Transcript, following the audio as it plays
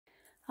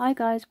Hi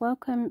guys,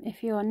 welcome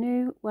if you are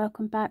new,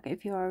 welcome back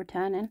if you are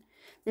returning.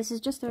 This is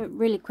just a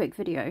really quick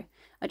video.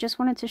 I just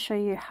wanted to show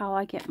you how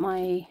I get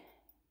my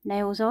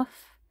nails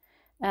off,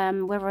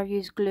 whether I've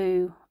used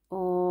glue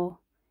or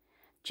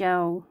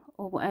gel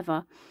or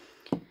whatever.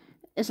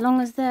 As long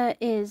as there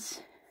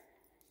is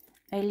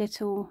a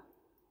little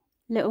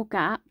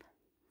gap,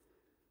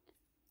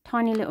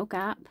 tiny little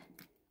gap,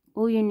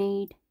 all you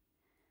need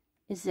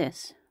is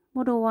this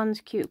Model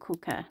 1's Cuticle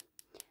Care.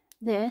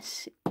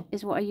 This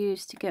is what I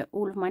use to get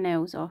all of my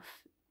nails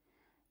off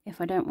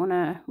if I don't want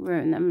to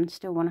ruin them and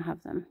still want to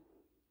have them.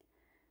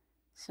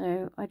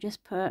 So I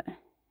just put,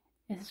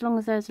 as long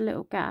as there's a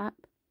little gap,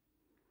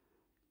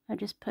 I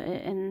just put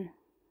it in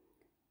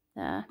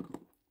there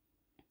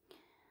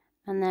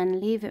and then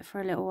leave it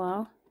for a little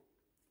while.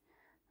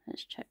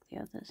 Let's check the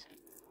others.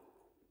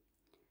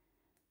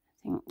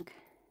 I think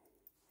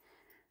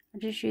I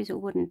just use a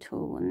wooden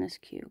tool on this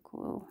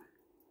cuticle.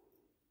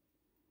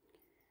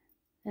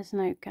 There's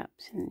no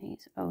gaps in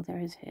these. Oh, there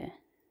is here.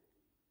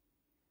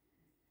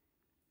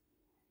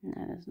 No,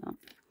 there's not.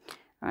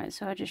 Right,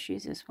 so I just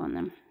use this one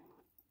then.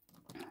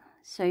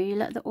 So you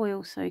let the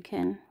oil soak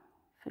in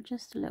for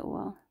just a little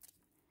while.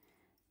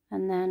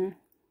 And then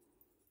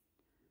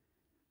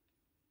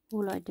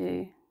all I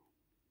do,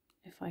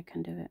 if I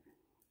can do it,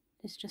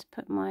 is just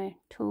put my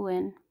tool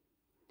in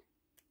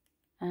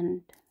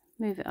and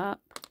move it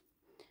up.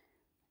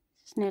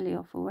 It's nearly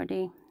off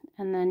already.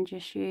 And then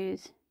just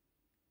use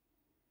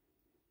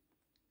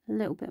a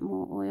little bit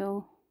more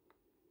oil.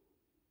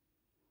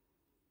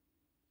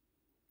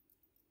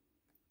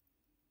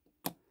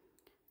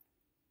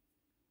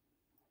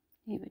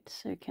 Leave it to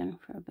soak in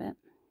for a bit.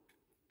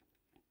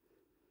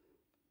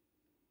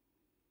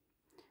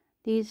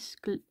 These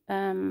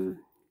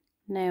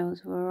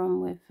nails were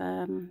on with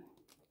the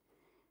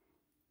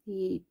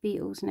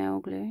Beetles nail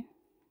glue,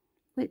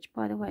 which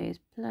by the way is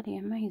bloody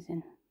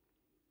amazing.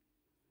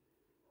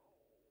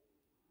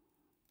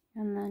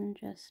 And then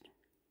just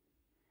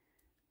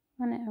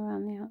run it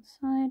around the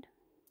outside.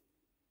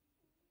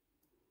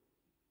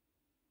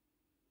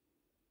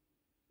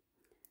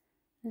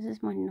 This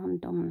is my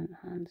non-dominant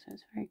hand, so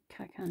it's very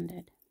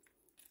cack-handed.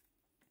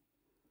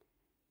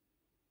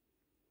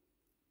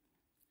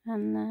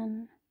 And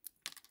then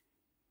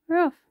we're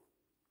off.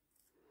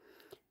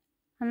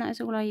 And that is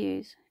all I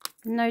use.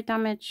 No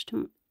damage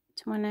to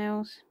my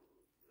nails.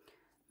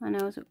 My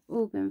nails have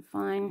all been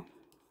fine.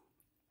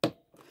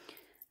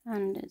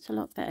 And it's a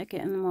lot better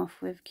getting them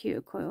off with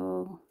cuticle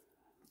oil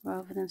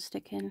rather than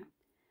sticking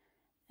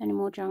any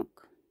more junk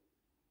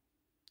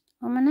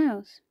on my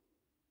nails.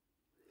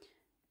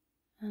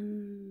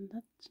 And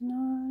that's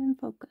not in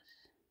focus.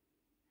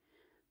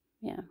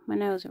 Yeah, my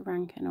nails are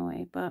ranking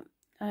away, but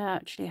I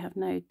actually have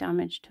no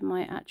damage to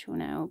my actual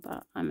nail,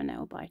 but I'm a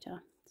nail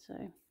biter.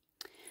 So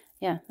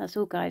yeah, that's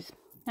all guys.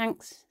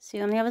 Thanks. See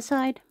you on the other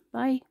side.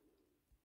 Bye.